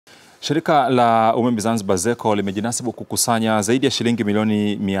Shirika la umeme Zanzibar ZECO limejinasibu kukusanya zaidi ya shilingi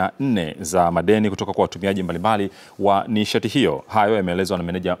milioni 400 za madeni kutoka kwa watumiaji mbalimbali wa nishati hiyo. Hayo yameelezwa na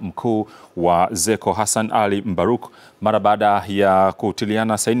meneja mkuu wa ZECO Hassan Ali Mbarouk mara baada ya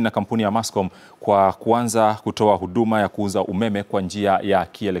kutiliana saini na kampuni ya MASSCOM kwa kuanza kutoa huduma ya kuuza umeme kwa njia ya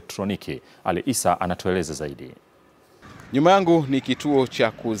kielektroniki. Ali Isa anatueleza zaidi. Nyuma yangu ni kituo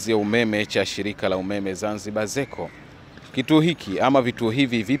cha kuuzia umeme cha shirika la umeme Zanzibar ZECO. Kituo hiki ama vituo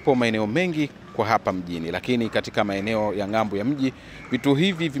hivi vipo maeneo mengi kwa hapa mjini, lakini katika maeneo ya ng'ambo ya mji vituo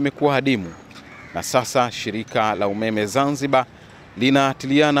hivi vimekuwa hadimu. Na sasa shirika la umeme Zanzibar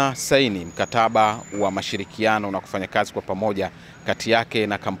linatiliana saini mkataba wa mashirikiano na kufanya kazi kwa pamoja kati yake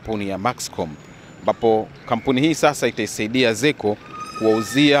na kampuni ya MASSCOM, ambapo kampuni hii sasa itaisaidia ZECO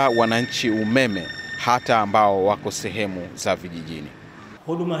kuwauzia wananchi umeme hata ambao wako sehemu za vijijini.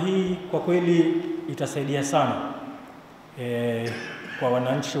 Huduma hii kwa kweli itasaidia sana kwa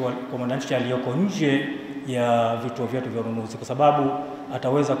wananchi aliyoko nje ya vituo vyetu vya ununuzi, kwa sababu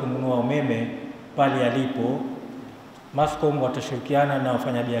ataweza kununua umeme pale alipo. MASSCOM watashirikiana na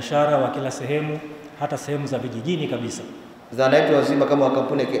wafanyabiashara wa kila sehemu, hata sehemu za vijijini kabisa. Dhana yetu lazima kama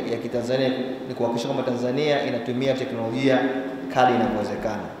kampuni ya Kitanzania ni kuhakikisha kwamba Tanzania inatumia teknolojia kadri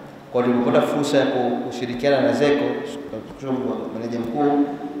inavyowezekana. Kwa hiyo tulipata fursa ya kushirikiana na ZECO, meneja mkuu,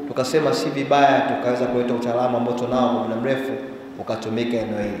 tukasema si vibaya tukaweza kuleta utaalamu ambao tunao kwa muda mrefu ukatumika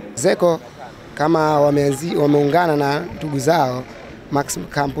eneo hili. ZECO kama wameungana na ndugu zao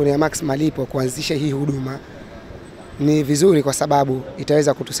kampuni ya malipo kuanzisha hii huduma ni vizuri, kwa sababu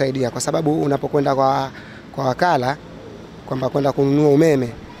itaweza kutusaidia, kwa sababu unapokwenda kwa wakala kwamba kwenda kununua umeme,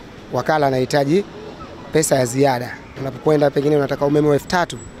 wakala anahitaji pesa ya ziada. Unapokwenda pengine unataka umeme wa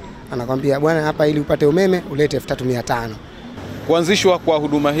 3000, anakuambia bwana, hapa ili upate umeme ulete 3500. Kuanzishwa kwa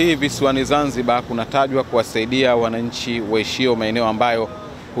huduma hii visiwani Zanzibar kunatajwa kuwasaidia wananchi waishio maeneo ambayo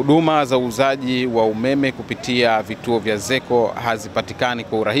huduma za uuzaji wa umeme kupitia vituo vya ZECO hazipatikani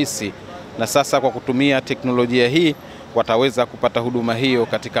kwa urahisi, na sasa kwa kutumia teknolojia hii wataweza kupata huduma hiyo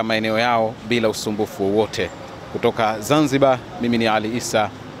katika maeneo yao bila usumbufu wowote. Kutoka Zanzibar, mimi ni Ali Isa,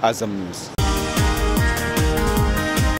 Azam News.